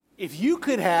If you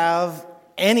could have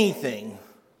anything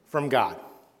from God,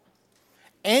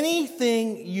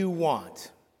 anything you want,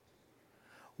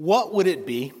 what would it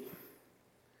be?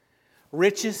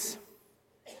 Riches,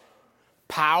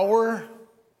 power,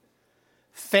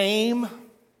 fame,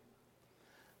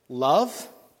 love?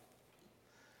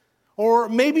 Or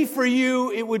maybe for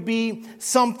you it would be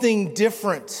something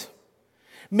different.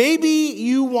 Maybe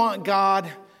you want God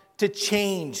to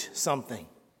change something.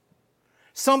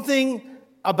 Something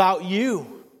about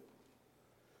you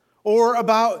or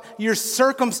about your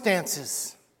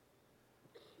circumstances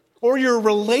or your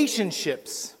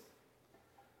relationships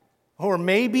or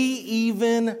maybe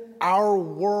even our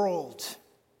world.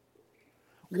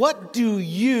 What do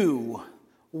you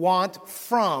want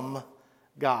from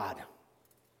God?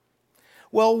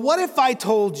 Well, what if I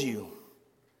told you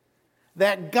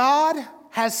that God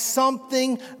has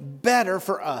something better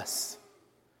for us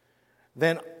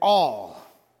than all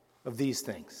of these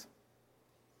things?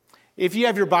 If you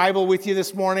have your Bible with you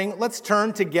this morning, let's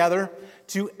turn together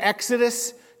to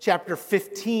Exodus chapter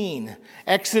 15.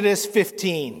 Exodus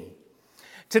 15.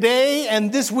 Today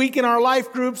and this week in our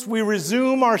life groups, we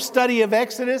resume our study of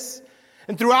Exodus.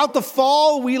 And throughout the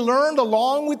fall, we learned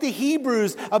along with the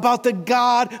Hebrews about the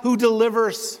God who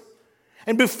delivers.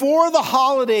 And before the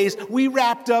holidays, we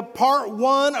wrapped up part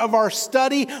 1 of our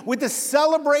study with the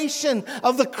celebration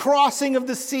of the crossing of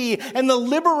the sea and the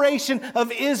liberation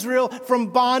of Israel from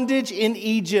bondage in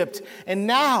Egypt. And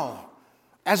now,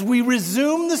 as we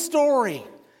resume the story,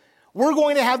 we're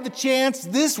going to have the chance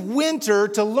this winter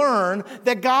to learn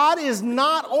that God is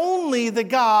not only the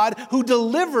God who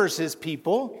delivers his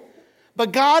people,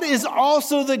 but God is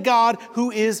also the God who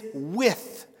is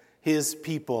with his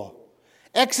people.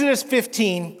 Exodus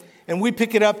 15, and we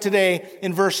pick it up today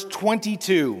in verse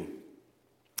 22.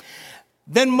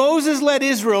 Then Moses led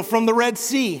Israel from the Red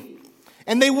Sea,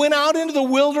 and they went out into the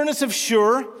wilderness of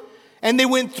Shur, and they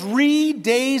went 3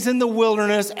 days in the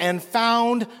wilderness and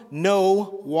found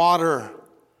no water.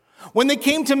 When they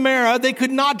came to Marah, they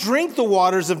could not drink the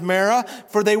waters of Marah,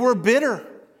 for they were bitter.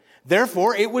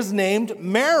 Therefore, it was named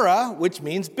Marah, which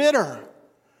means bitter.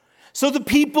 So the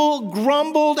people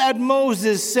grumbled at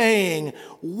Moses, saying,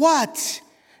 "What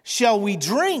shall we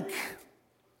drink?"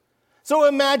 So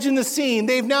imagine the scene.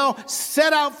 They've now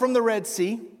set out from the Red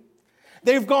Sea.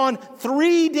 They've gone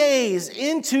 3 days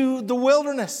into the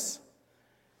wilderness.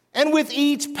 And with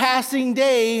each passing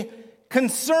day,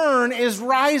 concern is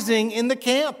rising in the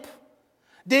camp.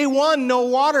 Day 1, no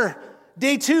water.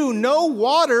 Day 2, no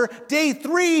water. Day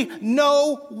 3,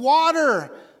 no water.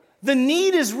 The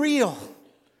need is real.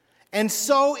 And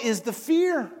so is the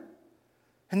fear.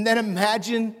 And then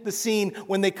imagine the scene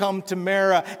when they come to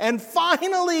Marah. And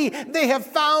finally, they have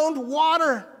found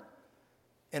water.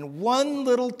 And one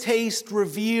little taste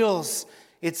reveals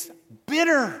it's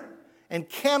bitter and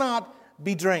cannot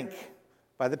be drank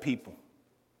by the people.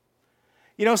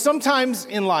 You know, sometimes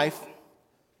in life,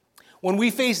 when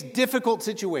we face difficult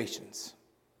situations,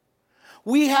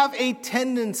 we have a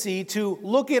tendency to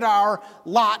look at our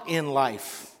lot in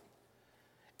life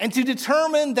and to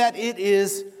determine that it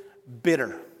is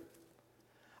bitter.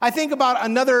 I think about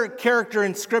another character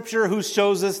in Scripture who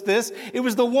shows us this. It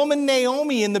was the woman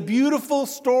Naomi in the beautiful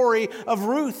story of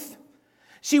Ruth.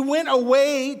 She went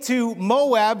away to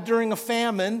Moab during a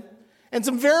famine, and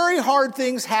some very hard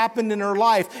things happened in her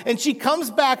life. And she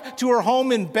comes back to her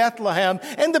home in Bethlehem,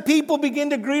 and the people begin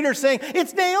to greet her saying,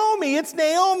 "It's Naomi, it's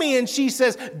Naomi." And she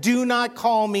says, "Do not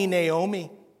call me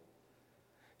Naomi."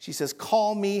 She says,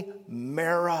 "Call me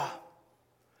Mara."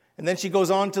 And then she goes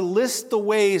on to list the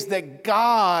ways that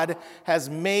God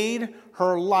has made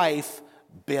her life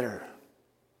bitter.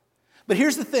 But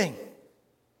here's the thing.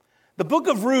 The book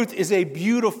of Ruth is a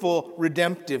beautiful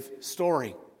redemptive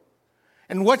story.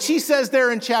 And what she says there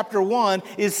in chapter 1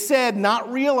 is said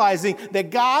not realizing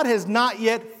that God has not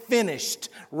yet finished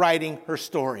writing her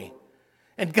story.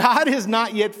 And God has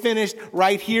not yet finished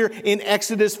right here in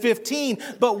Exodus 15.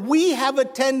 But we have a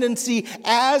tendency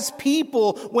as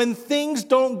people, when things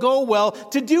don't go well,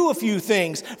 to do a few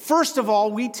things. First of all,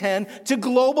 we tend to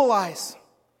globalize.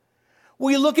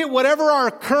 We look at whatever our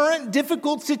current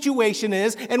difficult situation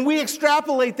is, and we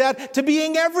extrapolate that to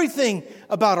being everything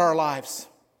about our lives.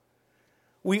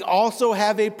 We also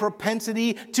have a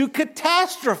propensity to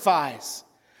catastrophize.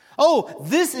 Oh,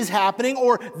 this is happening,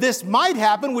 or this might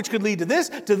happen, which could lead to this,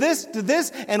 to this, to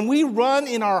this, and we run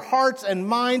in our hearts and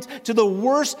minds to the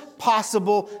worst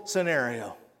possible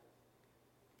scenario.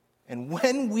 And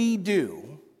when we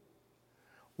do,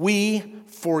 we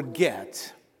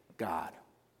forget God.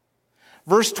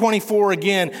 Verse 24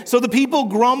 again. So the people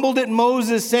grumbled at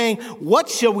Moses, saying, "What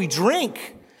shall we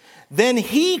drink?" Then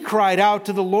he cried out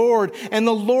to the Lord, and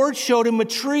the Lord showed him a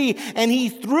tree, and he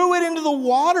threw it into the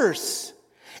waters,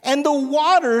 and the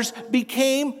waters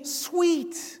became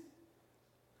sweet.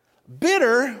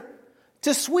 Bitter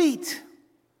to sweet.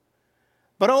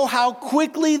 But oh, how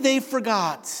quickly they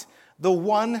forgot the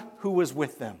one who was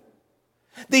with them.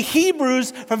 The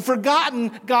Hebrews have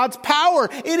forgotten God's power.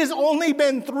 It has only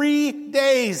been 3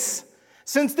 days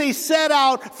since they set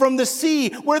out from the sea,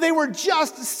 where they were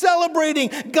just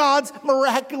celebrating God's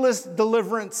miraculous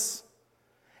deliverance.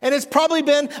 And it's probably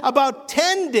been about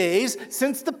 10 days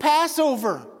since the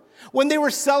Passover, when they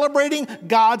were celebrating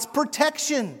God's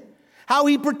protection. How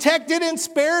he protected and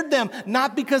spared them,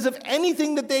 not because of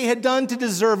anything that they had done to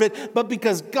deserve it, but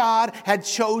because God had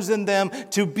chosen them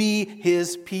to be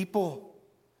his people.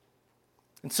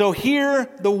 And so here,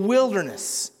 the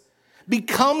wilderness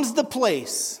becomes the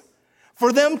place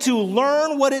for them to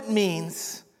learn what it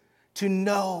means to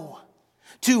know,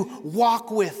 to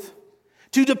walk with,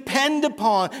 to depend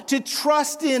upon, to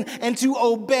trust in, and to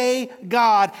obey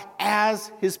God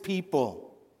as his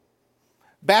people.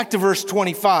 Back to verse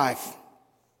 25.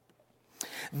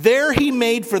 There he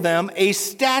made for them a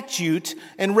statute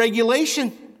and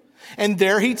regulation, and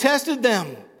there he tested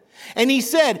them. And he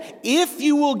said, if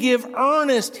you will give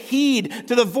earnest heed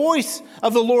to the voice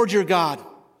of the Lord your God,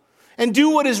 and do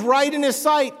what is right in his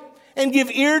sight, and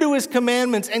give ear to his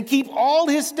commandments, and keep all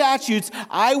his statutes,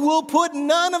 I will put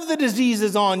none of the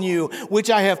diseases on you, which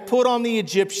I have put on the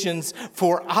Egyptians,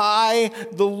 for I,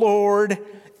 the Lord,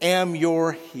 am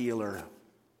your healer.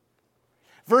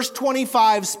 Verse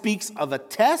 25 speaks of a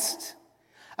test,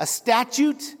 a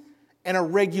statute, and a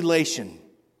regulation.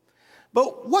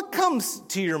 But what comes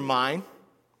to your mind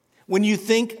when you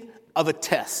think of a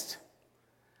test?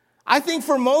 I think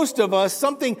for most of us,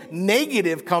 something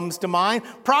negative comes to mind,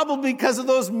 probably because of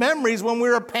those memories when we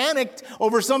were panicked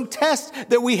over some test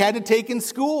that we had to take in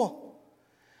school.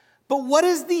 But what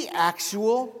is the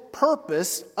actual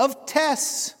purpose of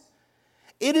tests?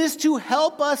 It is to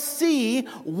help us see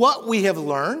what we have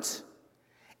learned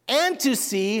and to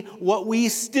see what we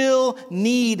still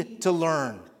need to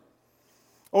learn.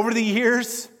 Over the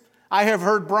years, I have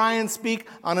heard Brian speak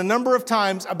on a number of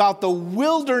times about the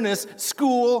wilderness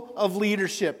school of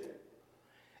leadership.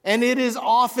 And it is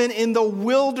often in the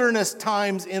wilderness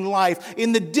times in life,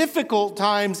 in the difficult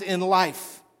times in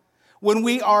life, when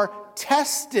we are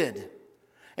tested.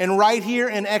 And right here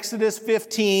in Exodus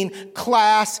 15,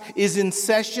 class is in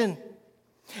session.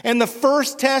 And the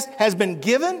first test has been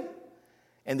given,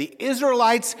 and the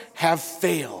Israelites have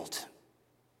failed.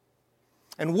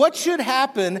 And what should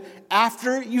happen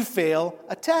after you fail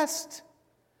a test?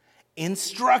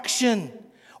 Instruction.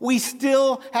 We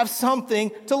still have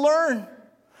something to learn.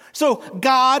 So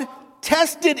God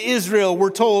tested Israel,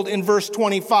 we're told in verse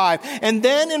 25. And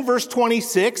then in verse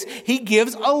 26, he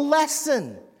gives a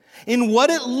lesson in what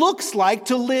it looks like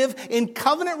to live in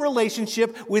covenant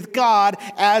relationship with God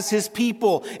as his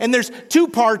people. And there's two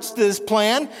parts to this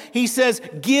plan. He says,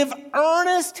 give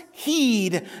earnest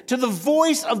heed to the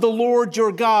voice of the Lord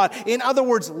your God. In other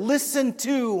words, listen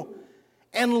to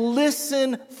and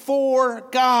listen for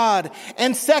God.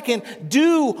 And second,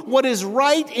 do what is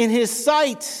right in his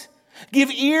sight. Give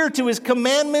ear to his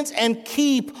commandments and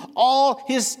keep all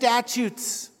his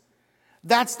statutes.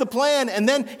 That's the plan. And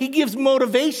then he gives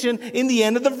motivation in the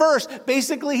end of the verse.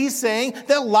 Basically, he's saying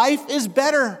that life is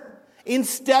better in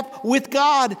step with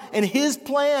God and his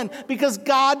plan, because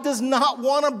God does not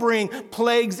want to bring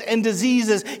plagues and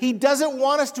diseases. He doesn't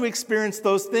want us to experience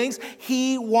those things.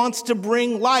 He wants to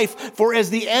bring life. For as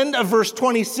the end of verse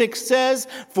 26 says,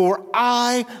 for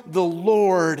I, the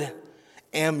Lord,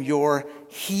 am your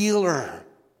healer.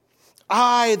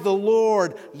 I, the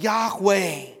Lord,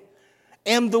 Yahweh,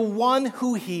 am the one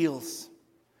who heals.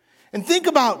 And think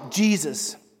about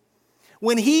Jesus.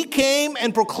 When he came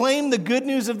and proclaimed the good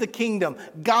news of the kingdom,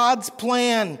 God's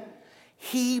plan,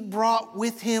 he brought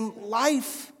with him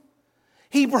life.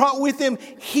 He brought with him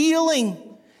healing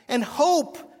and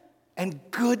hope and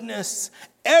goodness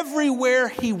everywhere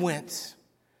he went.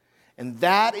 And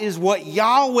that is what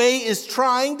Yahweh is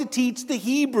trying to teach the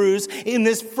Hebrews in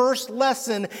this first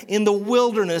lesson in the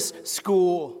wilderness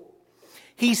school.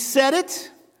 He said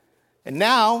it, and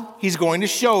now he's going to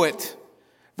show it.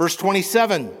 Verse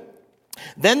 27,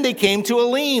 then they came to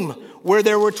Elim, where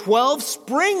there were 12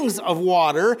 springs of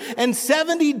water and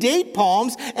 70 date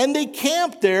palms, and they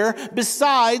camped there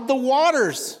beside the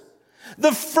waters.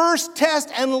 The first test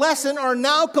and lesson are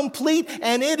now complete,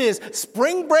 and it is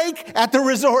spring break at the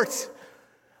resort.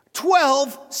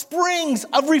 12 springs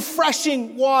of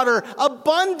refreshing water,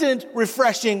 abundant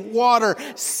refreshing water,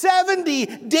 70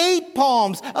 date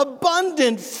palms,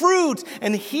 abundant fruit.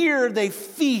 And here they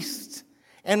feast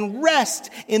and rest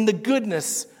in the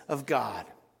goodness of God.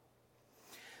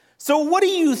 So what do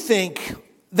you think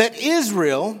that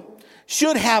Israel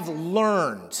should have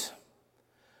learned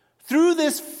through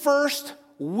this first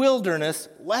wilderness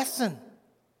lesson?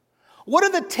 What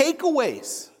are the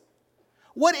takeaways?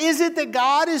 What is it that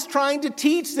God is trying to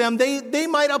teach them? They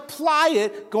might apply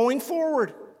it going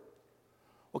forward.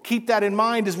 Well, keep that in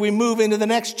mind as we move into the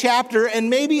next chapter, and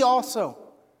maybe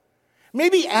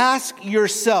ask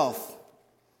yourself,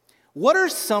 what are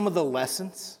some of the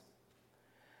lessons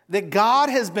that God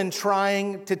has been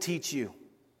trying to teach you?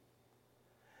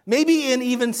 Maybe in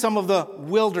even some of the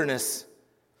wilderness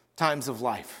times of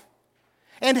life.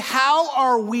 And how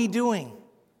are we doing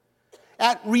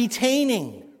at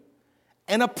retaining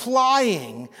and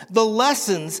applying the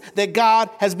lessons that God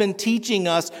has been teaching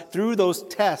us through those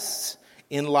tests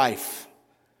in life?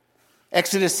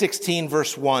 Exodus 16,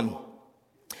 verse 1.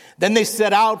 Then they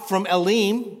set out from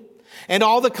Elim, and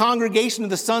all the congregation of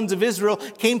the sons of Israel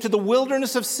came to the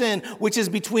wilderness of Sin, which is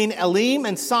between Elim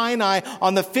and Sinai,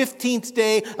 on the 15th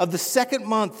day of the second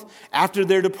month after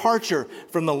their departure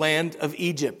from the land of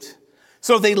Egypt.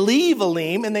 So they leave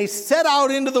Elim and they set out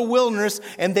into the wilderness,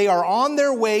 and they are on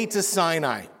their way to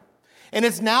Sinai. And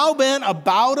it's now been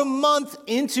about a month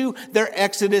into their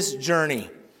Exodus journey.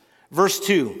 Verse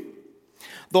 2.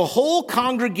 The whole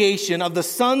congregation of the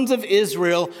sons of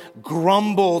Israel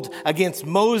grumbled against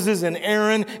Moses and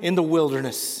Aaron in the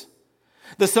wilderness.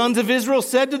 The sons of Israel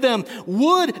said to them,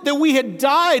 "Would that we had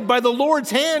died by the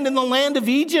Lord's hand in the land of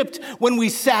Egypt, when we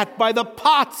sat by the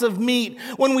pots of meat,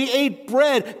 when we ate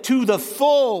bread to the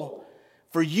full.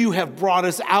 For you have brought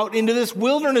us out into this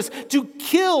wilderness to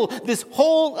kill this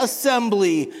whole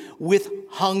assembly with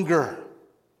hunger."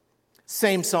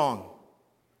 Same song,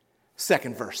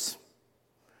 second verse.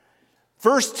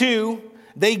 Verse 2,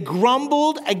 they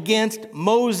grumbled against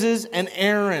Moses and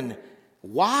Aaron.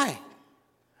 Why?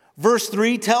 Verse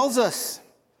 3 tells us,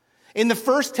 in the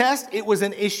first test, it was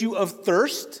an issue of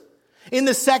thirst. In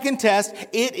the second test,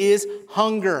 it is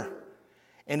hunger.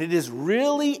 And it is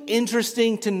really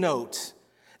interesting to note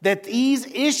that these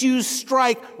issues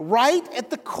strike right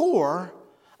at the core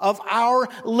of our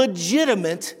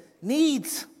legitimate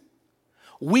needs.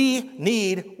 We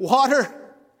need water.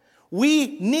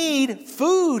 We need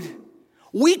food.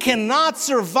 We cannot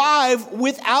survive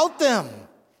without them.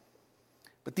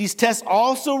 But these tests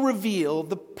also reveal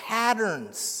the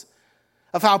patterns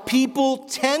of how people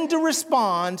tend to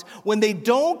respond when they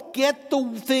don't get the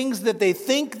things that they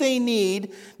think they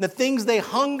need, the things they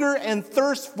hunger and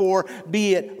thirst for,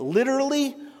 be it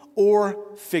literally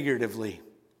or figuratively.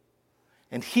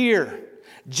 And here,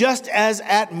 just as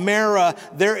at Marah,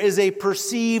 there is a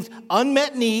perceived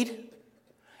unmet need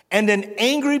and an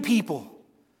angry people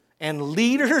and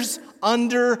leaders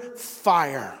under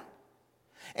fire.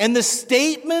 And the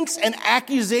statements and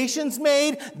accusations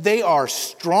made, they are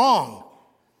strong.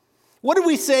 What did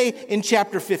we say in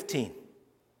chapter 15?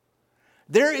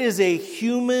 There is a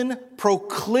human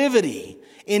proclivity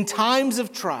in times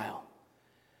of trial,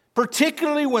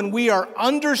 particularly when we are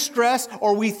under stress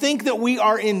or we think that we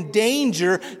are in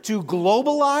danger, to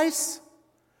globalize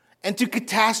and to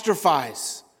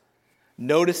catastrophize.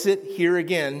 Notice it here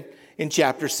again in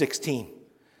chapter 16.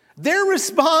 Their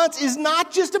response is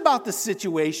not just about the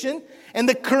situation and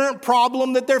the current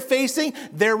problem that they're facing.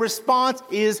 Their response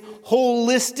is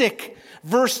holistic.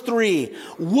 Verse 3,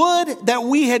 would that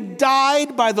we had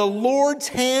died by the Lord's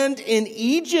hand in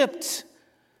Egypt.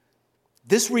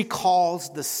 This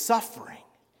recalls the suffering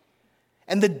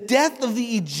and the death of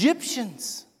the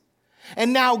Egyptians.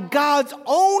 And now God's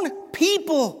own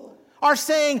people are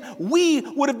saying we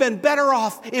would have been better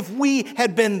off if we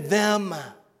had been them.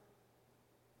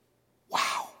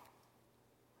 Wow.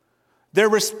 Their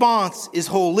response is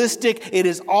holistic. It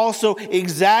is also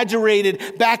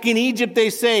exaggerated. Back in Egypt, they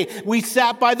say, we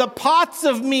sat by the pots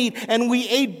of meat and we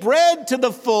ate bread to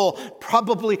the full.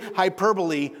 Probably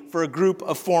hyperbole for a group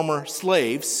of former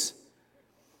slaves.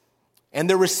 And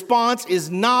the response is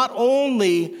not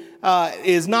only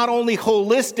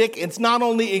holistic, it's not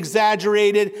only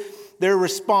exaggerated, their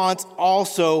response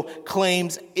also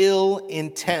claims ill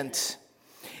intent.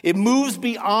 It moves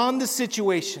beyond the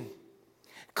situation,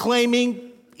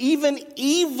 claiming even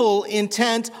evil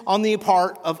intent on the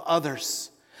part of others.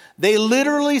 They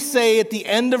literally say at the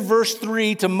end of verse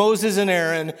 3 to Moses and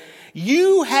Aaron,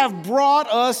 "You have brought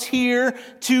us here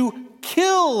to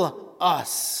kill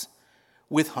us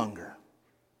with hunger."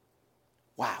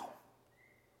 Wow.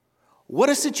 What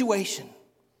a situation.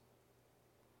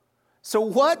 So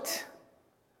what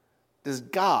does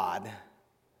God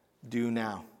do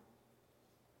now?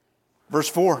 Verse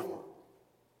 4.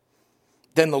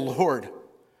 Then the Lord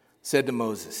said to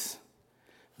Moses,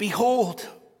 "Behold,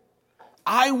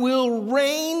 I will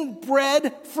rain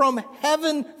bread from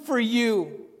heaven for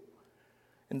you.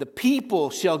 And the people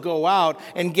shall go out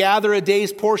and gather a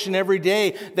day's portion every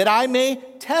day, that I may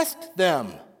test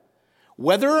them,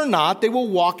 whether or not they will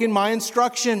walk in my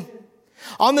instruction.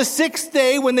 On the 6th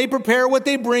day, when they prepare what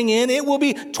they bring in, it will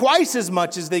be twice as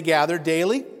much as they gather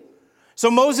daily." So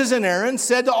Moses and Aaron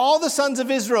said to all the sons of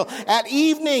Israel, "At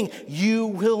evening you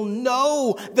will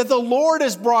know that the Lord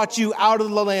has brought you out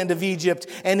of the land of Egypt.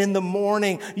 And in the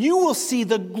morning you will see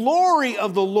the glory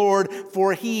of the Lord,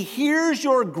 for he hears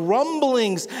your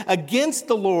grumblings against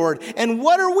the Lord. And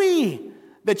what are we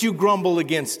that you grumble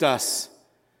against us?"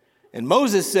 And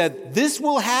Moses said, "This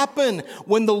will happen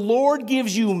when the Lord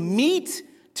gives you meat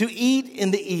to eat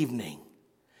in the evening,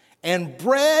 and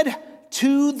bread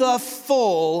to the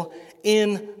full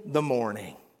in the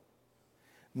morning."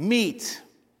 Meat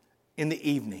in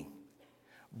the evening,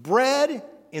 bread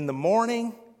in the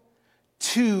morning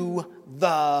to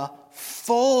the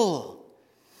full.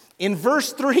 In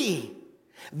verse 3,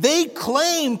 they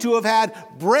claim to have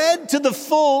had bread to the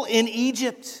full in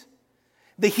Egypt.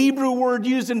 The Hebrew word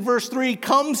used in verse 3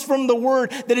 comes from the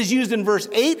word that is used in verse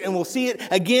 8, and we'll see it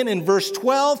again in verse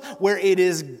 12, where it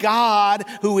is God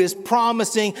who is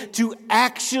promising to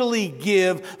actually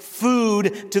give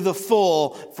food to the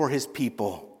full for his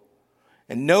people.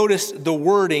 And notice the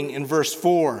wording in verse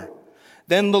 4.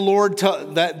 Then the Lord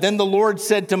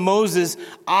said to Moses,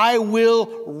 "I will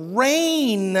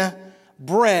rain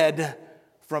bread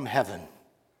from heaven."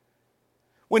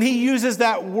 When he uses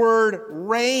that word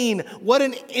rain, what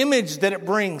an image that it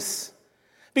brings.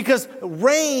 Because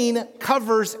rain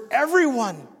covers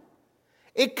everyone.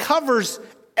 It covers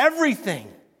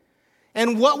everything.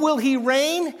 And what will he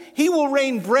rain? He will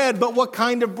rain bread, but what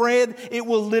kind of bread? It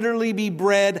will literally be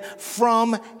bread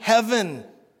from heaven.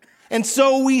 And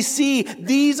so we see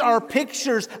these are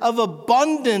pictures of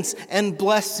abundance and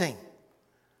blessing.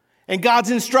 And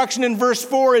God's instruction in verse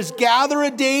 4 is gather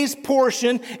a day's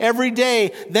portion every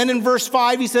day. Then in verse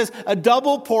 5, he says a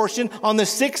double portion on the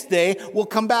 6th day. We'll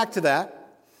come back to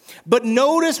that. But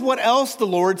notice what else the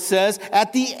Lord says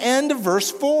at the end of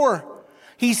verse 4.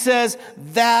 He says,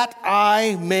 "that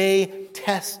I may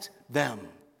test them."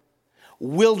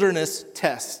 Wilderness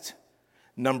test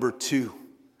number 2.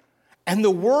 And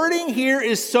the wording here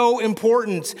is so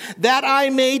important, that I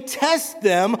may test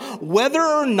them whether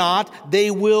or not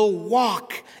they will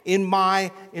walk in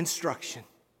my instruction.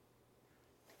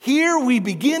 Here we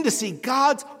begin to see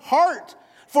God's heart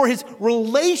for his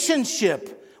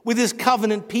relationship with his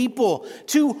covenant people,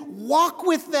 to walk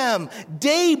with them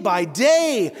day by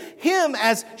day, him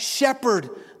as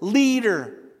shepherd,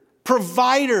 leader,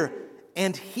 provider,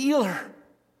 and healer.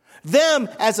 Them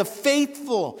as a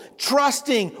faithful,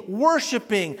 trusting,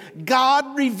 worshiping,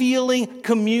 God-revealing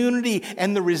community.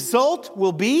 And the result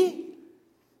will be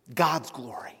God's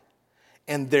glory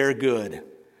and their good.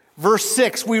 Verse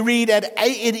 6, we read, at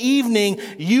evening,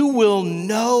 you will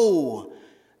know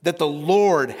that the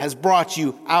Lord has brought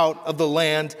you out of the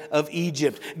land of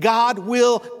Egypt. God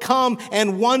will come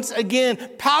and once again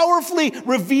powerfully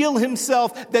reveal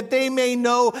himself, that they may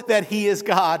know that he is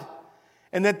God.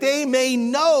 And that they may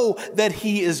know that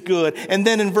he is good. And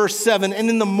then in verse 7, and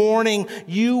in the morning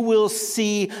you will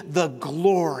see the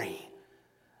glory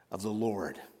of the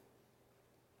Lord.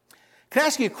 Can I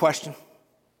ask you a question?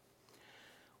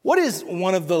 What is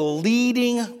one of the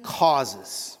leading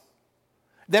causes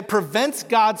that prevents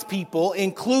God's people,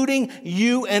 including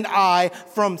you and I,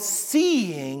 from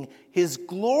seeing his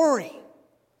glory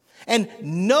and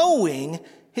knowing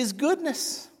his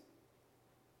goodness?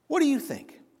 What do you think?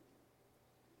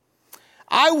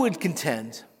 I would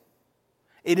contend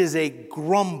it is a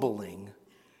grumbling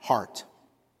heart.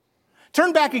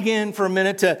 Turn back again for a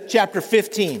minute to chapter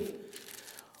 15.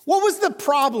 What was the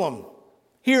problem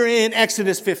here in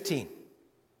Exodus 15?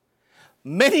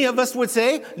 Many of us would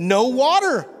say no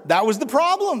water. That was the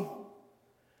problem.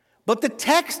 But the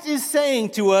text is saying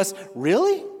to us,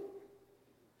 really?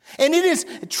 And it is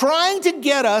trying to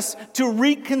get us to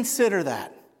reconsider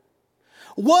that.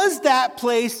 Was that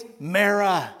place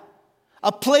Marah?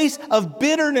 A place of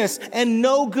bitterness and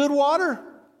no good water?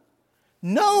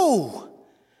 No,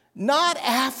 not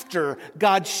after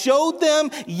God showed them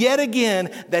yet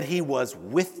again that he was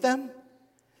with them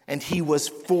and he was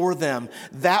for them.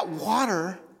 That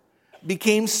water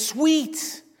became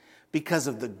sweet because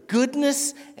of the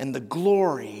goodness and the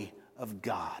glory of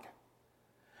God.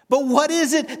 But what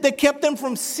is it that kept them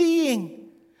from seeing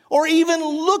or even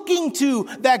looking to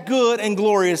that good and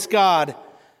glorious God.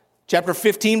 Chapter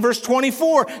 15, verse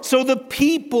 24. So the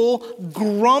people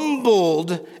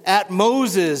grumbled at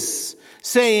Moses,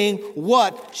 saying,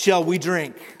 "What shall we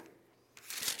drink?"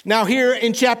 Now here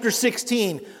in chapter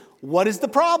 16, what is the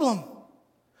problem?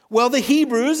 Well, the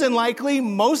Hebrews, and likely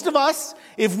most of us,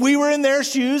 if we were in their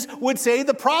shoes, would say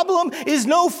the problem is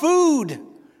no food.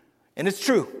 And it's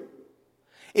true.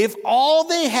 If all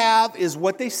they have is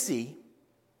what they see,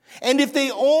 and if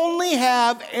they only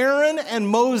have Aaron and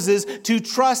Moses to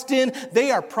trust in,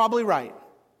 they are probably right.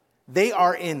 They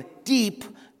are in deep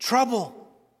trouble.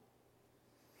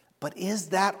 But is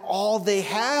that all they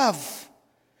have?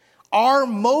 Are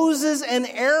Moses and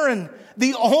Aaron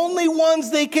the only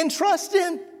ones they can trust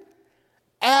in?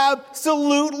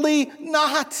 Absolutely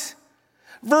not.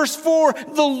 Verse 4,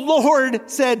 the Lord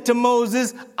said to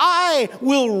Moses, "I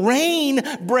will rain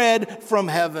bread from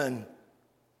heaven."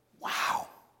 Wow.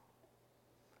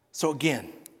 So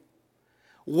again,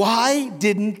 why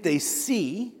didn't they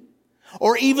see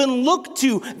or even look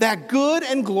to that good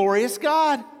and glorious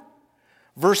God?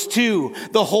 Verse 2,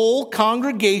 the whole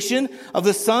congregation of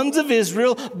the sons of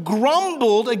Israel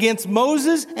grumbled against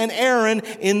Moses and Aaron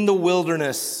in the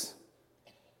wilderness.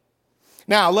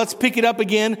 Now, let's pick it up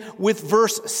again with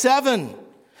verse 7.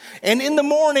 "And in the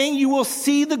morning you will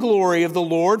see the glory of the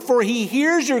Lord, for he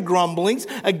hears your grumblings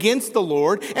against the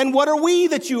Lord. And what are we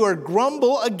that you are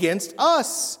grumble against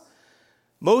us?"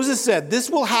 Moses said, "This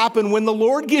will happen when the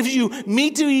Lord gives you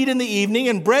meat to eat in the evening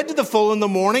and bread to the full in the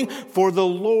morning, for the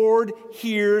Lord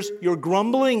hears your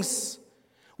grumblings,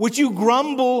 which you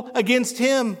grumble against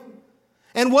him.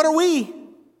 And what are we?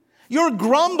 Your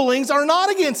grumblings are not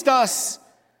against us,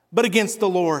 but against the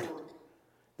Lord."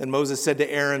 Then Moses said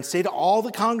to Aaron, "Say to all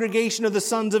the congregation of the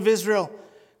sons of Israel,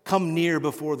 'Come near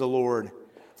before the Lord,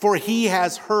 for he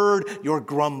has heard your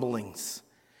grumblings.'"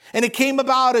 And it came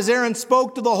about as Aaron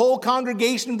spoke to the whole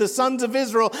congregation of the sons of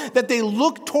Israel that they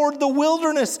looked toward the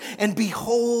wilderness, and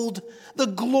behold, the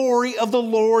glory of the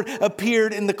Lord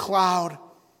appeared in the cloud.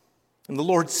 And the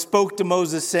Lord spoke to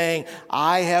Moses, saying,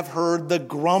 "I have heard the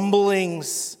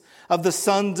grumblings of the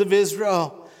sons of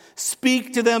Israel.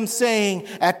 Speak to them, saying,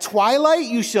 'At twilight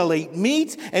you shall eat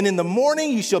meat, and in the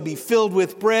morning you shall be filled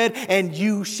with bread, and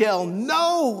you shall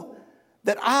know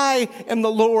that I am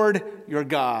the Lord your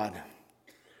God.'"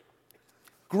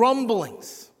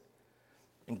 Grumblings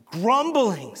and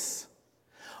grumblings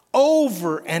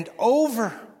over and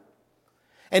over.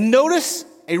 And notice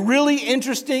a really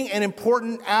interesting and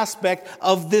important aspect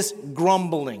of this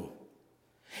grumbling.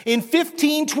 In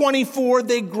 1524,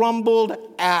 they grumbled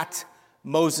at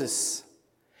Moses.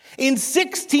 In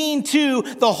 16:2,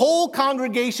 the whole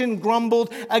congregation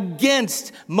grumbled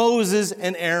against Moses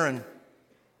and Aaron.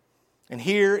 And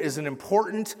here is an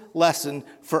important lesson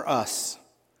for us.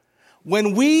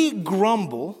 When we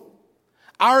grumble,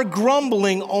 our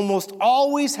grumbling almost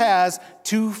always has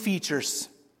two features.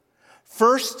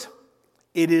 First,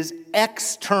 it is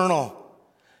external.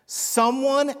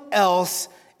 Someone else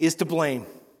is to blame.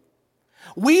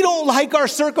 We don't like our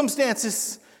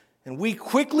circumstances, and we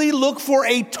quickly look for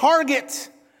a target.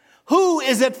 Who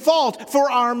is at fault for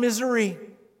our misery?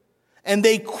 And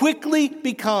they quickly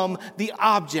become the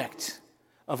object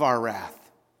of our wrath.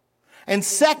 And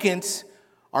second,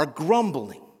 our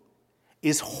grumbling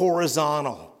is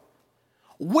horizontal.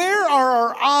 Where are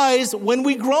our eyes when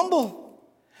we grumble?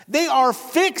 They are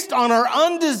fixed on our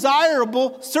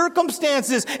undesirable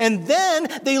circumstances, and then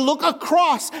they look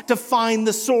across to find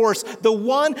the source, the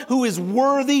one who is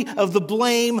worthy of the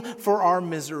blame for our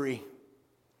misery.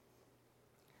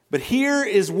 But here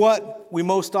is what we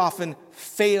most often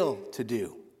fail to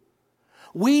do.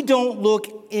 We don't look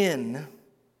in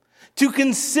to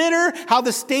consider how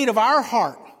the state of our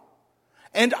heart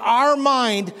and our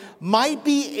mind might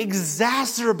be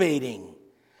exacerbating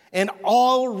an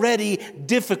already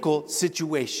difficult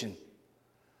situation.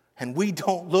 And we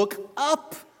don't look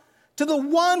up to the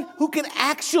one who can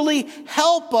actually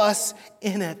help us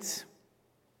in it.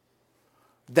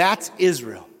 That's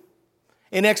Israel.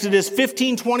 In Exodus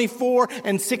 15:24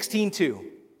 and 16:2,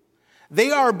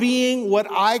 they are being what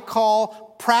I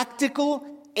call practical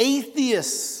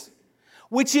atheists,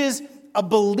 which is a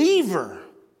believer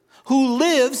who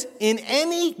lives in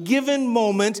any given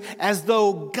moment as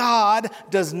though God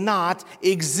does not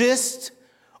exist,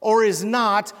 or is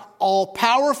not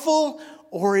all-powerful,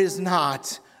 or is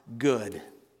not good.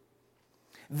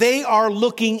 They are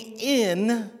looking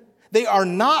in, they are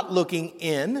not looking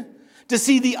in to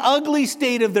see the ugly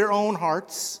state of their own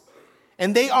hearts,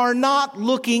 and they are not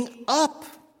looking up.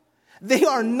 They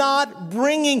are not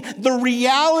bringing the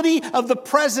reality of the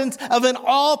presence of an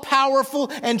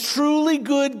all-powerful and truly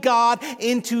good God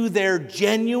into their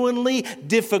genuinely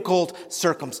difficult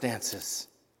circumstances.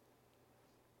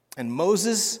 And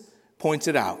Moses points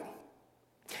it out.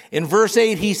 In verse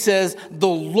 8, he says, "The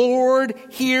Lord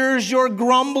hears your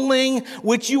grumbling,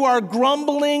 which you are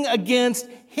grumbling against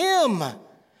him."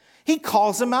 He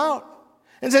calls him out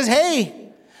and says,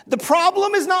 hey, the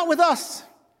problem is not with us.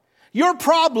 Your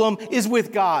problem is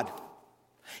with God.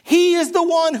 He is the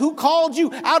one who called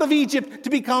you out of Egypt to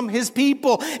become his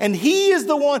people. And he is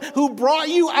the one who brought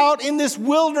you out in this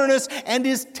wilderness and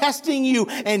is testing you.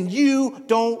 And you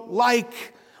don't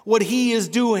like what he is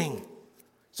doing.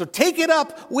 So take it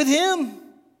up with him.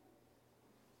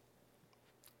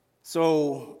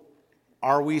 So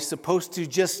are we supposed to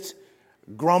just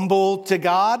grumble to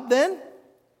God then?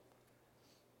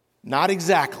 Not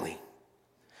exactly.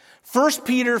 1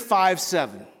 Peter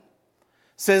 5:7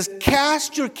 says,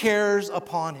 "Cast your cares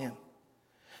upon him,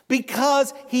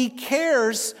 because he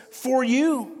cares for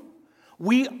you."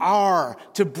 We are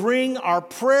to bring our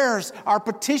prayers, our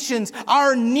petitions,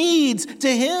 our needs to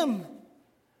him.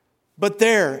 But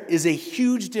there is a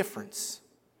huge difference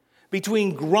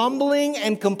between grumbling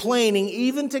and complaining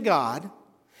even to God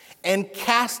and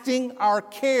casting our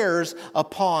cares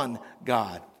upon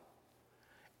God.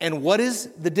 And what is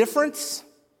the difference?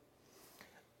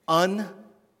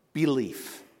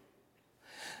 Unbelief.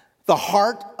 The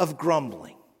heart of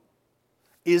grumbling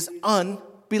is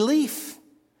unbelief.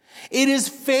 It is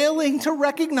failing to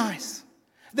recognize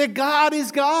that God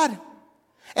is God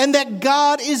and that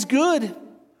God is good.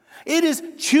 It is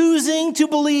choosing to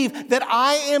believe that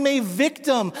I am a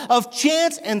victim of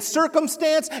chance and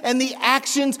circumstance and the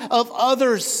actions of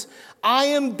others. I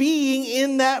am being,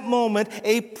 in that moment,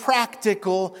 a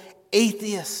practical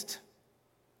atheist.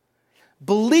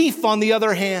 Belief, on the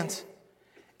other hand,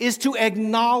 is to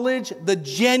acknowledge the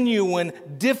genuine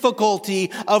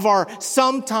difficulty of our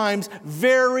sometimes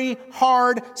very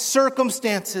hard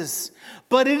circumstances.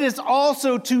 But it is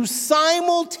also to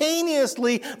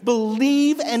simultaneously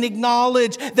believe and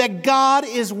acknowledge that God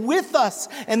is with us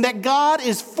and that God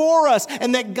is for us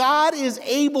and that God is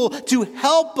able to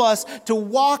help us to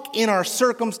walk in our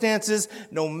circumstances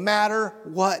no matter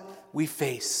what we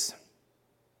face.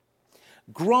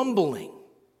 Grumbling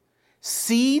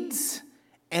seeds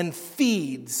and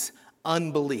feeds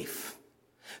unbelief.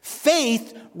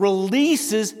 Faith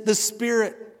releases the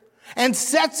Spirit and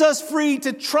sets us free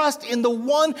to trust in the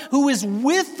one who is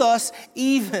with us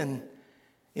even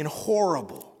in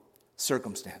horrible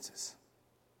circumstances.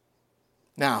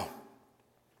 Now,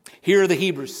 here are the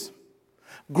Hebrews,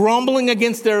 grumbling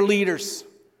against their leaders.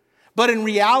 But in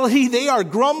reality, they are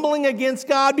grumbling against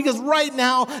God because right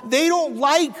now they don't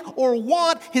like or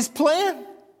want his plan.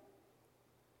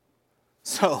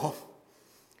 So,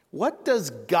 what does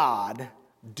God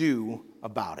do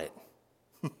about it?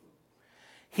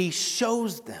 He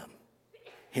shows them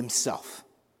himself.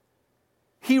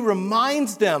 He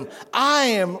reminds them, I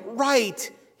am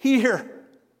right here.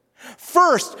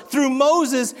 First, through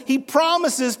Moses, he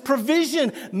promises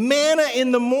provision, manna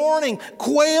in the morning,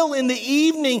 quail in the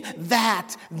evening,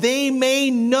 that they may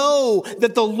know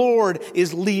that the Lord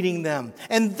is leading them,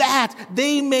 and that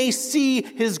they may see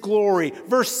his glory.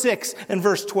 Verse 6 and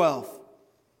verse 12.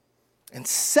 And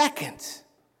second,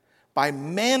 by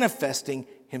manifesting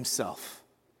himself.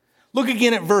 Look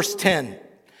again at verse 10.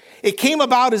 It came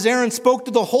about as Aaron spoke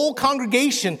to the whole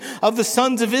congregation of the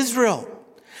sons of Israel,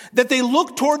 that they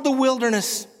looked toward the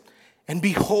wilderness, and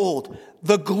behold,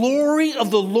 the glory of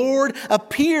the Lord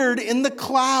appeared in the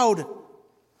cloud.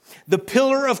 The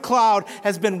pillar of cloud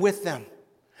has been with them.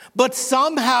 But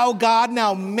somehow God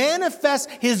now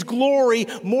manifests his glory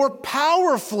more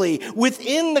powerfully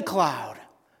within the cloud.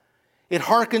 It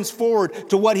harkens forward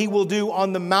to what he will do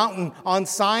on the mountain on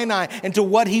Sinai and to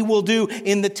what he will do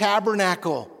in the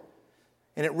tabernacle.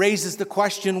 And it raises the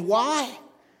question, why?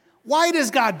 Why does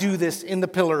God do this in the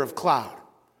pillar of cloud?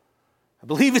 I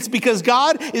believe it's because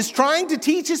God is trying to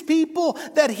teach his people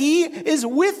that he is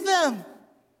with them.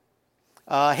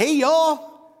 Hey,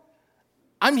 y'all,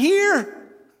 I'm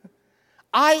here.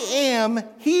 I am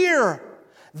here.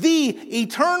 The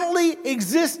eternally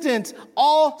existent,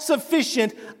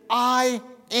 all-sufficient I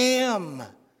am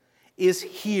is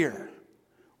here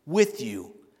with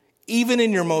you, even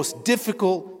in your most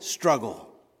difficult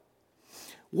struggle.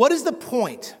 What is the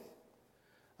point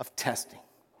of testing?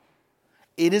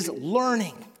 It is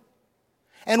learning.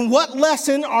 And what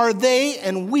lesson are they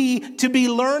and we to be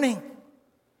learning?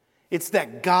 It's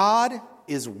that God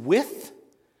is with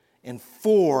and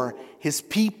for his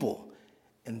people,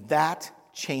 and that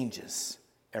changes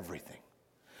everything.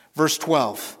 Verse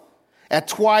 12, at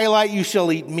twilight you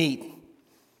shall eat meat,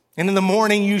 and in the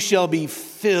morning you shall be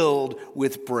filled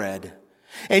with bread.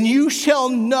 And you shall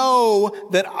know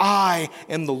that I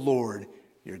am the Lord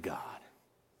your God.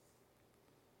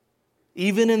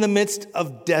 Even in the midst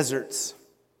of deserts,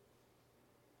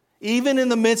 even in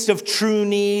the midst of true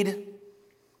need,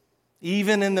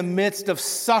 even in the midst of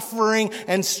suffering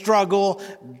and struggle,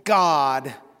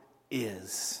 God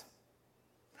is.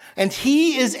 And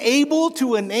He is able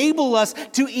to enable us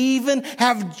to even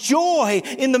have joy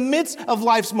in the midst of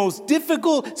life's most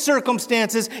difficult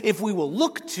circumstances if we will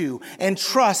look to and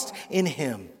trust in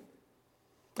Him.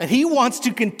 And He wants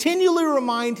to continually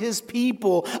remind His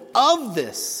people of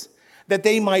this, that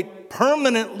they might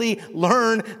permanently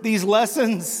learn these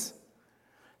lessons.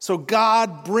 So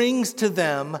God brings to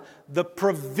them the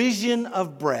provision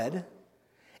of bread,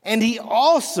 and He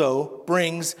also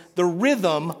brings the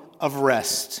rhythm of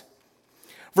rest.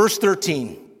 Verse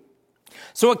 13.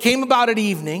 So it came about at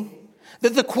evening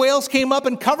that the quails came up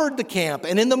and covered the camp,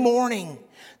 and in the morning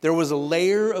there was a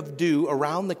layer of dew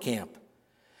around the camp.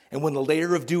 And when the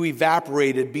layer of dew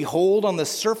evaporated, behold, on the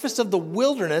surface of the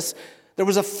wilderness there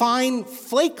was a fine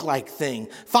flake-like thing,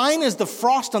 fine as the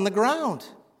frost on the ground.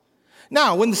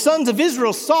 Now, when the sons of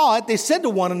Israel saw it, they said to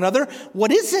one another,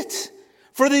 "What is it?"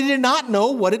 For they did not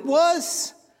know what it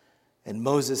was. And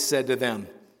Moses said to them,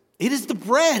 "It is the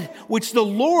bread which the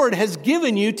Lord has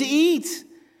given you to eat.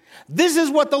 This is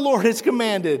what the Lord has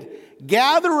commanded.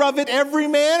 Gather of it every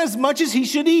man as much as he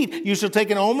should eat. You shall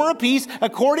take an omer apiece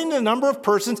according to the number of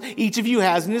persons each of you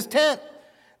has in his tent."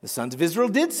 The sons of Israel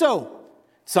did so.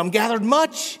 Some gathered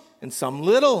much and some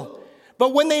little.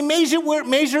 But when they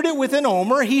measured it with an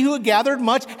omer, he who had gathered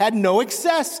much had no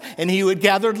excess, and he who had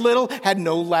gathered little had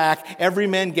no lack. Every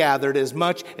man gathered as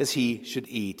much as he should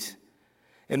eat.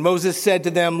 And Moses said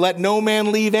to them, "Let no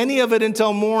man leave any of it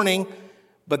until morning."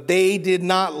 But they did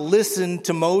not listen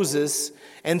to Moses,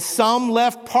 and some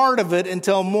left part of it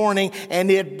until morning, and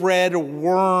it bred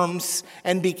worms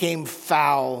and became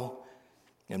foul.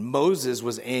 And Moses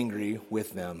was angry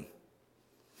with them.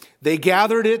 They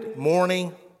gathered it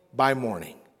morning by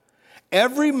morning,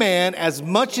 every man as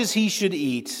much as he should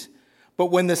eat. But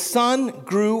when the sun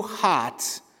grew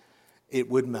hot, it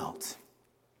would melt.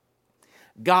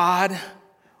 God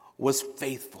was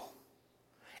faithful,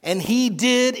 and He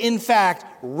did, in fact,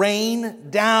 rain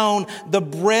down the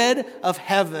bread of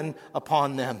heaven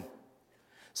upon them.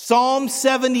 Psalm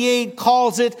 78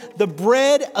 calls it the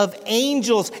bread of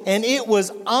angels, and it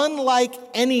was unlike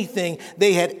anything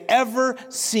they had ever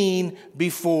seen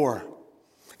before.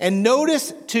 And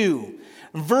notice, too,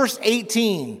 verse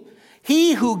 18,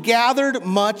 he who gathered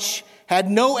much had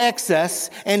no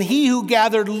excess, and he who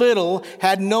gathered little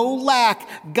had no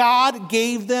lack. God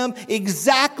gave them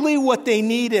exactly what they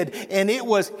needed, and it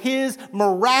was His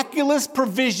miraculous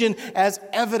provision as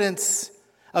evidence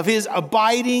of His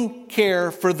abiding care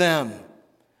for them.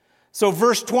 So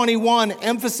verse 21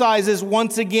 emphasizes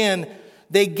once again,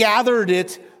 they gathered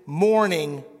it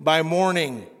morning by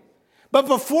morning. But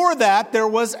before that, there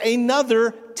was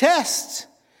another test,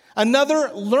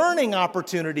 another learning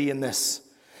opportunity in this.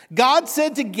 God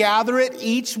said to gather it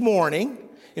each morning.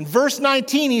 In verse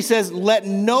 19, He says, "Let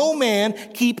no man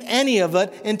keep any of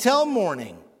it until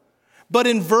morning." But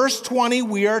in verse 20,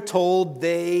 we are told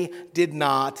they did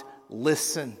not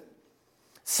listen.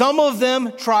 Some of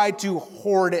them tried to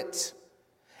hoard it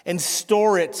and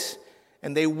store it,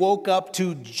 and they woke up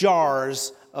to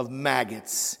jars of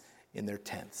maggots in their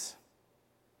tents.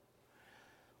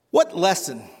 What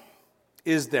lesson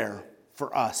is there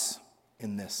for us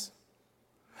in this?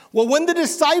 Well, when the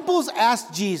disciples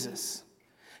asked Jesus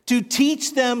to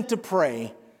teach them to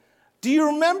pray, do you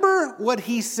remember what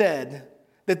He said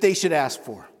that they should ask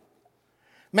for?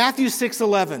 Matthew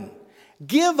 6:11,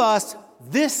 "Give us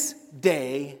this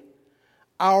day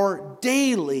our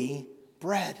daily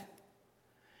bread."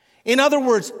 In other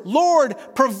words, Lord,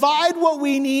 provide what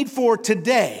we need for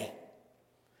today.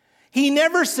 He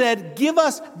never said, "Give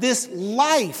us this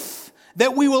life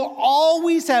that we will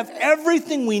always have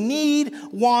everything we need,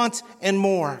 want, and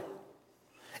more."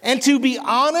 And to be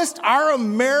honest, our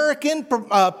American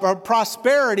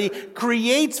prosperity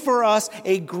creates for us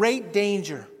a great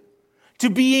danger to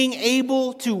being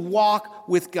able to walk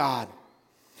with God.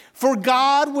 For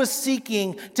God was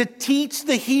seeking to teach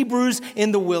the Hebrews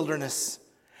in the wilderness.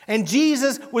 And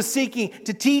Jesus was seeking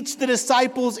to teach the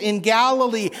disciples in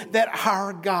Galilee that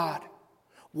our God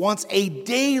wants a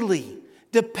daily,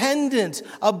 dependent,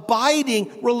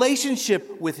 abiding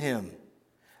relationship with Him.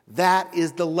 That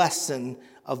is the lesson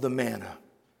of the manna.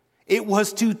 It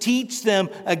was to teach them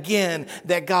again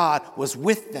that God was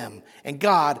with them and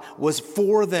God was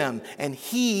for them and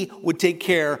He would take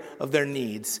care of their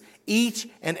needs each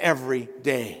and every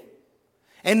day.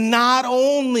 And not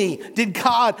only did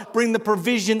God bring the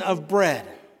provision of bread,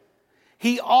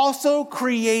 He also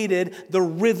created the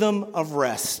rhythm of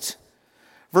rest.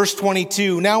 Verse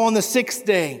 22, now on the sixth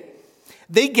day,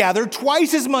 they gathered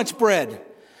twice as much bread,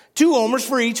 2 omers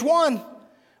for each one.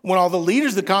 When all the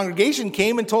leaders of the congregation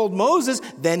came and told Moses,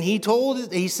 then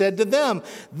he said to them,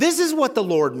 this is what the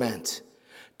Lord meant.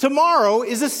 Tomorrow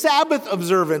is a Sabbath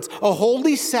observance, a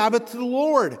holy Sabbath to the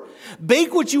Lord.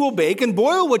 Bake what you will bake and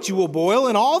boil what you will boil,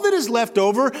 and all that is left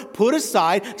over put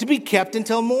aside to be kept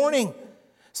until morning.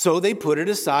 So they put it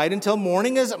aside until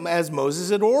morning as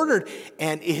Moses had ordered,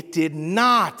 and it did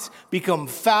not become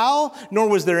foul, nor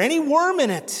was there any worm in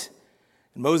it.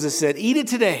 And Moses said, eat it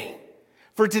today.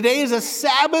 For today is a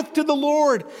Sabbath to the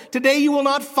Lord. Today you will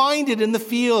not find it in the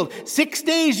field. 6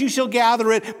 days you shall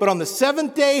gather it, but on the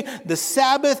 7th day, the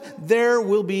Sabbath, there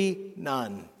will be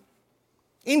none.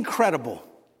 Incredible.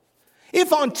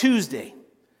 If on Tuesday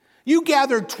you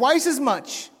gathered twice as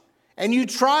much and you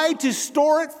tried to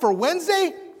store it for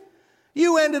Wednesday,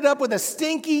 you ended up with a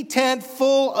stinky tent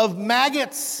full of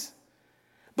maggots.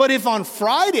 But if on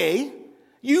Friday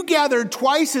you gathered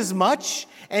twice as much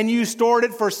and you stored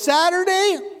it for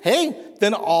Saturday, hey,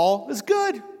 then all is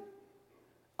good.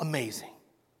 Amazing.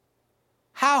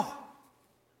 How?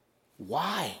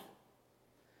 Why?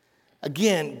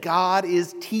 Again, God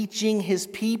is teaching His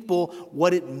people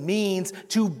what it means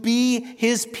to be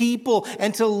His people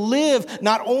and to live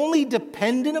not only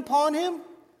dependent upon Him,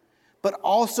 but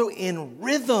also in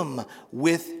rhythm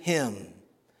with Him.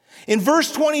 In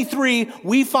verse 23,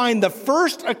 we find the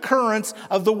first occurrence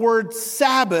of the word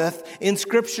Sabbath in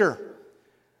Scripture.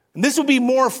 And this will be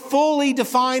more fully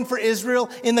defined for Israel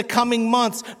in the coming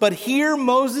months. But here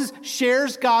Moses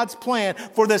shares God's plan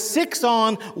for the 6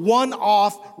 on, 1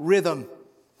 off rhythm.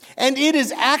 And it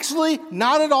is actually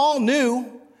not at all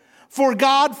new. For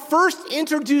God first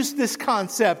introduced this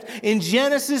concept in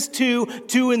Genesis 2,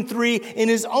 2 and 3 in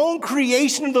His own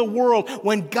creation of the world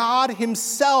when God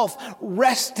Himself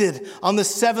rested on the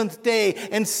 7th day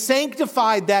and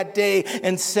sanctified that day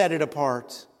and set it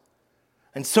apart.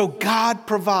 And so God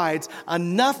provides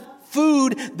enough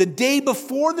food the day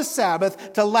before the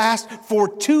Sabbath to last for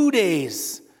 2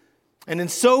 days. And in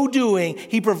so doing,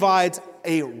 He provides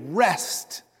a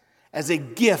rest as a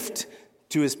gift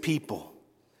to His people.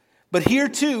 But here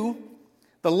too,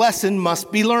 the lesson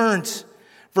must be learned.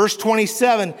 Verse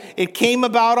 27, it came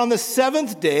about on the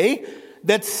 7th day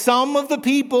that some of the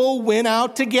people went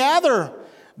out to gather,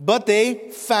 but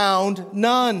they found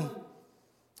none.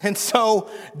 And so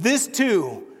this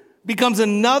too becomes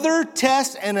another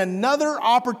test and another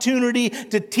opportunity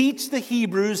to teach the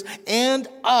Hebrews and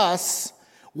us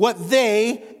what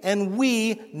they and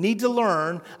we need to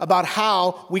learn about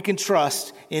how we can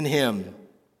trust in Him.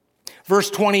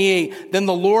 Verse 28, then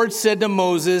the Lord said to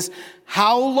Moses,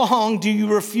 how long do you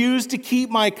refuse to keep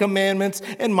my commandments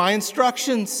and my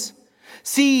instructions?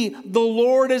 See, the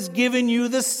Lord has given you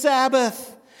the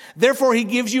Sabbath. Therefore, He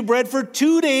gives you bread for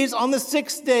 2 days on the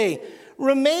 6th day.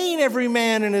 Remain every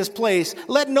man in his place.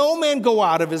 Let no man go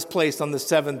out of his place on the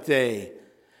 7th day.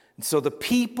 And so the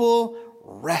people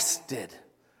rested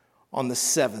on the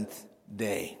 7th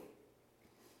day.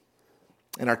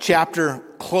 And our chapter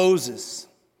closes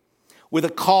with a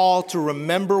call to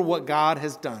remember what God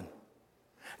has done,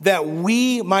 that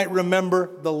we might remember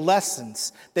the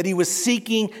lessons that He was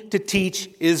seeking to teach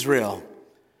Israel.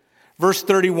 Verse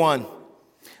 31,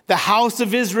 the house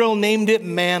of Israel named it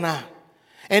manna,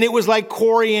 and it was like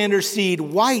coriander seed,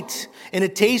 white, and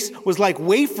its taste was like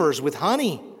wafers with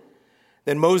honey.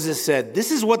 Then Moses said,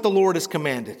 this is what the Lord has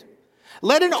commanded.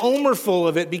 Let an omer full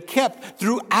of it be kept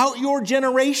throughout your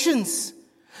generations,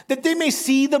 that they may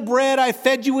see the bread I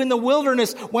fed you in the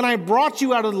wilderness when I brought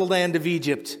you out of the land of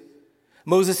Egypt.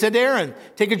 Moses said to Aaron,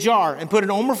 take a jar and put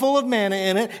an omer full of manna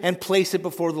in it and place it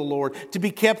before the Lord to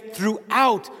be kept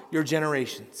throughout your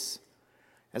generations.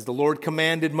 As the Lord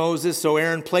commanded Moses, so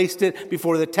Aaron placed it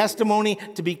before the testimony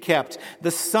to be kept.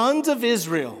 The sons of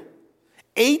Israel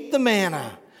ate the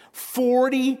manna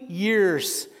 40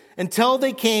 years until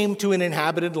they came to an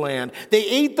inhabited land. They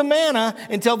ate the manna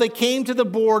until they came to the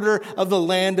border of the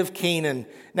land of Canaan.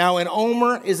 Now an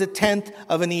omer is 1/10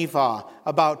 of an ephah,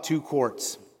 about 2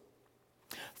 quarts.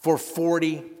 For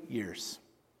 40 years,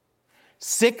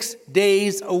 6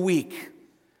 days a week,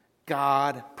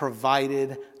 God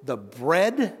provided the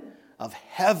bread of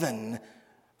heaven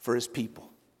for His people.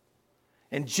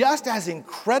 And just as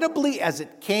incredibly as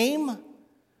it came,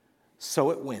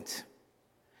 so it went.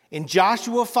 in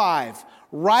Joshua 5,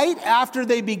 right after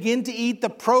they begin to eat the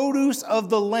produce of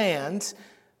the land,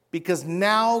 because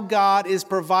now God is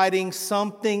providing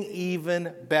something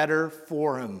even better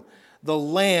for him, the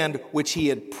land which he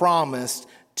had promised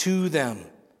to them.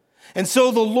 And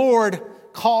so the Lord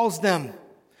calls them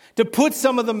to put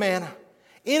some of the manna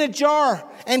in a jar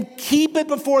and keep it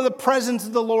before the presence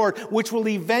of the Lord, which will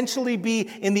eventually be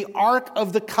in the Ark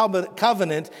of the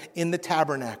Covenant in the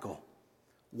tabernacle.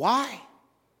 Why?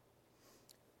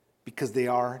 Because they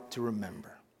are to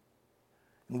remember.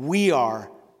 We are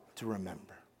to remember.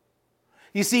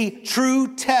 You see,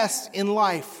 true tests in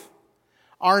life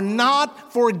are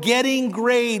not for getting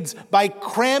grades by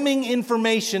cramming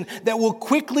information that will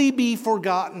quickly be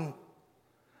forgotten.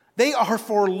 They are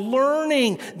for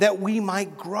learning that we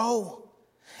might grow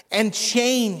and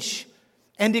change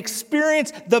and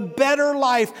experience the better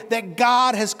life that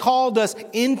God has called us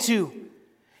into.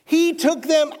 He took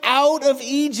them out of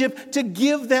Egypt to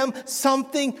give them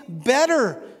something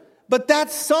better. But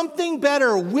that something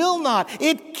better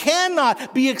it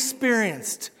cannot be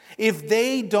experienced if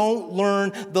they don't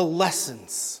learn the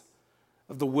lessons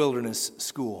of the wilderness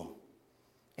school.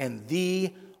 And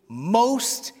the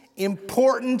most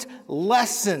important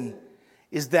lesson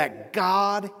is that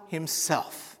God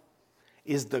himself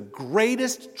is the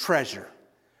greatest treasure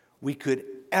we could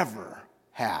ever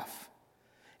have.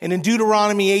 And in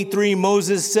Deuteronomy 8:3,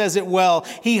 Moses says it well.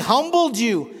 He humbled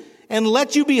you and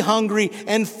let you be hungry,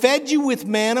 and fed you with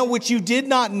manna which you did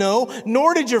not know,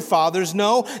 nor did your fathers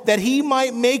know, that he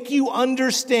might make you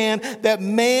understand that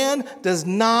man does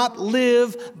not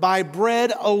live by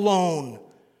bread alone,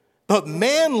 but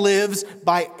man lives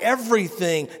by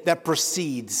everything that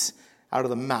proceeds out of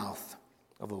the mouth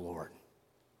of the Lord.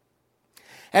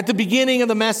 At the beginning of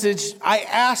the message, I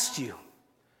asked you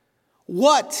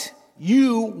what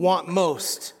you want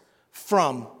most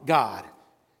from God.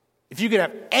 If you could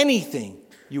have anything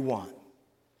you want.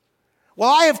 Well,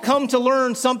 I have come to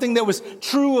learn something that was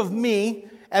true of me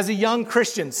as a young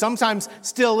Christian, sometimes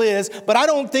still is, but I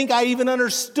don't think I even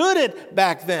understood it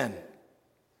back then.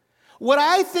 What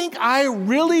I think I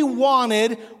really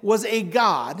wanted was a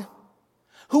God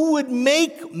who would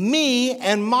make me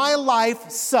and my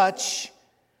life such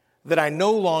that I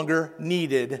no longer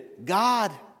needed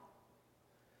God.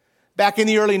 Back in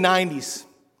the early 90s,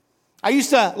 I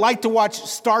used to like to watch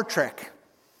Star Trek.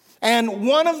 And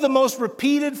one of the most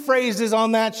repeated phrases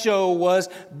on that show was,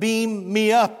 "Beam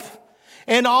me up."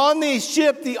 And on the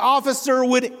ship, the officer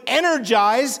would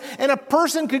energize, and a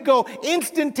person could go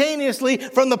instantaneously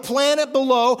from the planet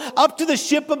below up to the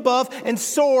ship above and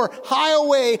soar high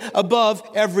away above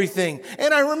everything.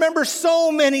 And I remember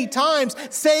so many times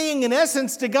saying, in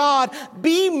essence, to God,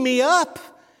 "Beam me up.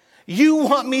 You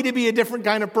want me to be a different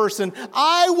kind of person.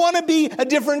 I want to be a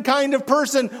different kind of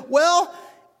person." Well,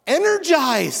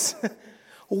 energize.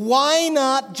 Why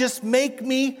not just make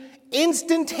me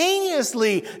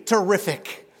instantaneously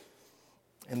terrific?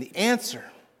 And the answer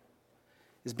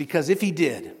is because if he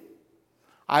did,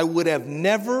 I would have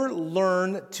never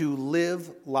learned to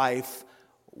live life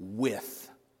with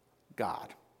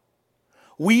God.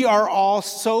 We are all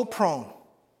so prone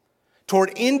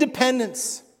toward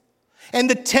independence and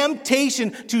the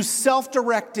temptation to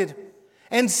self-directed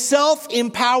and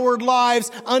self-empowered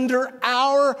lives under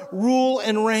our rule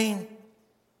and reign.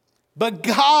 But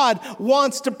God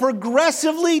wants to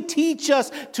progressively teach us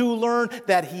to learn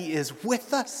that he is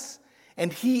with us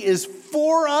and he is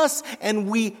for us, and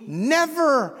we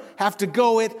never have to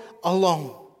go it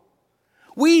alone.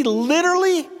 We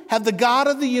literally have the God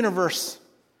of the universe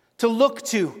to look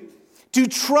to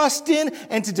trust in,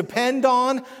 and to depend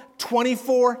on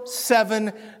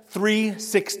 24/7,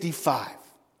 365.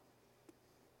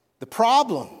 The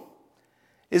problem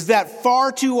is that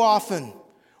far too often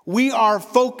we are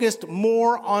focused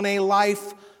more on a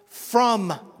life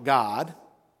from God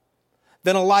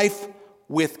than a life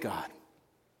with God.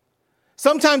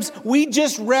 Sometimes we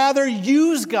just rather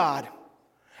use God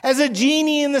as a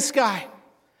genie in the sky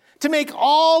to make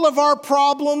all of our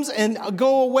problems and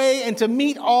go away and to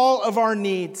meet all of our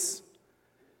needs.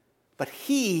 But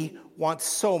he wants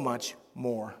so much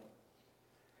more.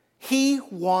 He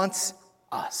wants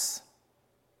us.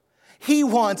 He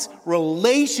wants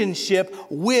relationship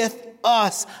with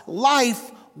us,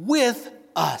 life with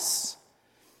us.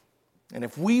 And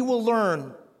if we will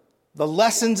learn the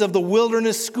lessons of the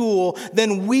wilderness school,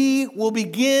 then we will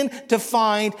begin to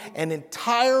find an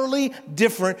entirely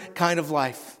different kind of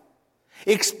life,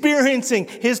 experiencing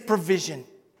his provision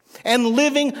and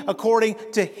living according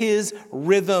to his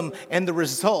rhythm. And the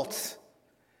result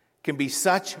can be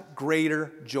such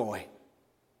greater joy,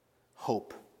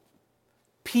 hope,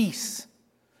 peace,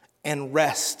 and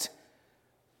rest,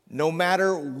 no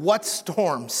matter what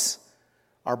storms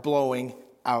are blowing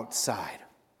outside.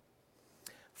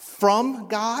 From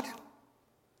God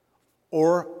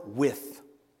or with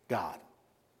God?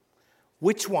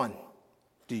 Which one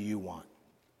do you want?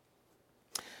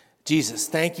 Jesus,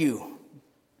 thank you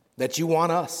that you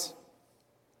want us.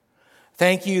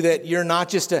 Thank you that you're not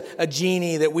just a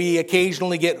genie that we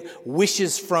occasionally get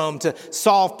wishes from to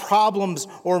solve problems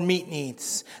or meet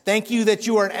needs. Thank you that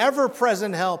you are an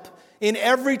ever-present help in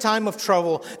every time of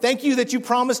trouble. Thank you that you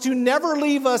promise to never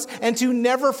leave us and to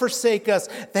never forsake us.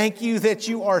 Thank you that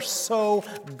you are so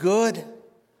good.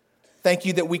 Thank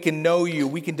you that we can know you,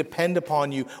 we can depend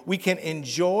upon you, we can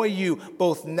enjoy you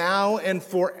both now and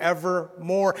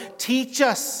forevermore. Teach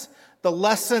us the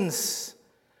lessons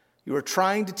you are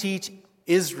trying to teach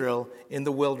Israel in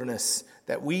the wilderness,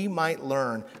 that we might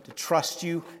learn to trust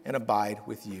you and abide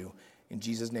with you. In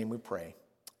Jesus' name we pray.